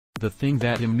The thing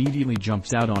that immediately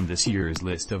jumps out on this year's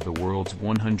list of the world's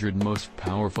 100 most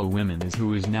powerful women is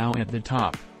who is now at the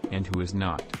top, and who is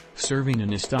not. Serving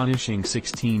an astonishing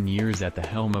 16 years at the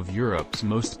helm of Europe's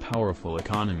most powerful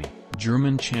economy,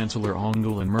 German Chancellor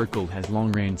Angela Merkel has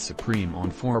long reigned supreme on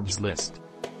Forbes' list.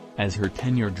 As her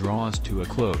tenure draws to a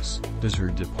close, does her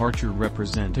departure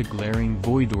represent a glaring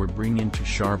void or bring into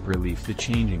sharp relief the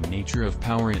changing nature of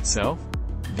power itself?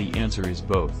 The answer is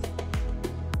both.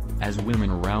 As women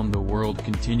around the world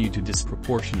continue to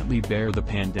disproportionately bear the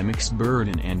pandemic's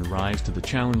burden and rise to the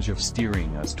challenge of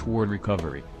steering us toward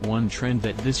recovery, one trend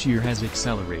that this year has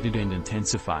accelerated and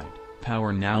intensified,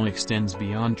 power now extends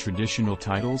beyond traditional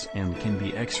titles and can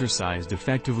be exercised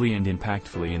effectively and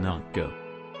impactfully in Go.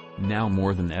 Now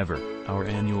more than ever, our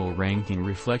annual ranking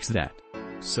reflects that.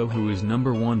 So who is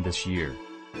number one this year?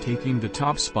 Taking the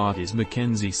top spot is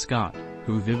Mackenzie Scott,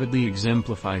 who vividly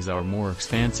exemplifies our more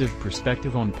expansive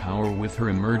perspective on power with her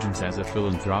emergence as a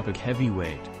philanthropic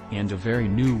heavyweight, and a very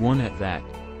new one at that.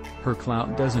 Her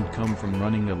clout doesn't come from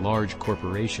running a large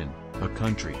corporation, a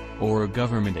country, or a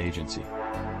government agency.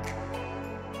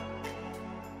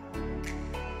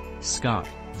 Scott,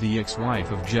 the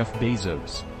ex-wife of Jeff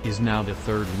Bezos, is now the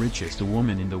third richest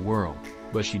woman in the world,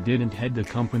 but she didn't head the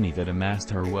company that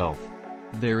amassed her wealth.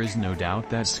 There is no doubt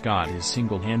that Scott is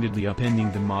single-handedly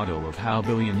upending the model of how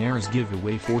billionaires give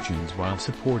away fortunes while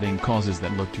supporting causes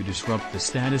that look to disrupt the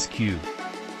status quo.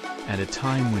 At a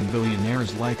time when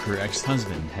billionaires like her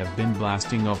ex-husband have been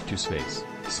blasting off to space,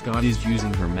 Scott is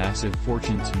using her massive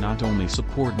fortune to not only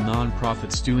support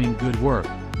non-profits doing good work,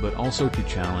 but also to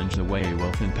challenge the way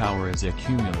wealth and power is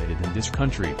accumulated in this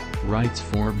country, writes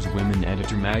Forbes women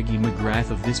editor Maggie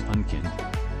McGrath of This Punkin.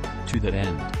 To that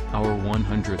end, our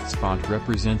 100th spot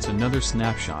represents another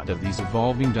snapshot of these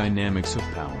evolving dynamics of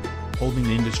power, holding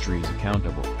industries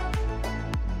accountable.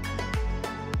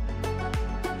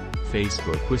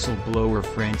 Facebook whistleblower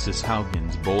Frances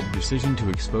Haugen's bold decision to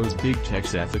expose big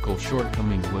tech's ethical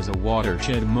shortcomings was a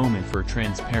watershed moment for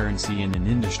transparency in an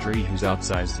industry whose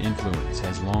outsized influence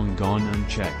has long gone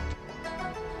unchecked.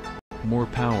 More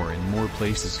power in more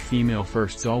places. Female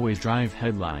firsts always drive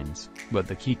headlines, but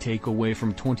the key takeaway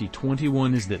from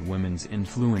 2021 is that women's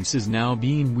influence is now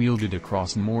being wielded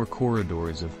across more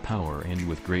corridors of power and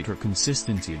with greater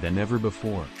consistency than ever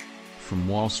before. From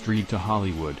Wall Street to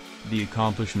Hollywood, the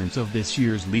accomplishments of this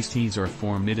year's listees are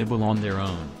formidable on their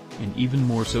own, and even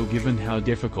more so given how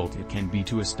difficult it can be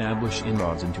to establish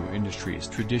inroads into industries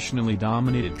traditionally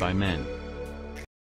dominated by men.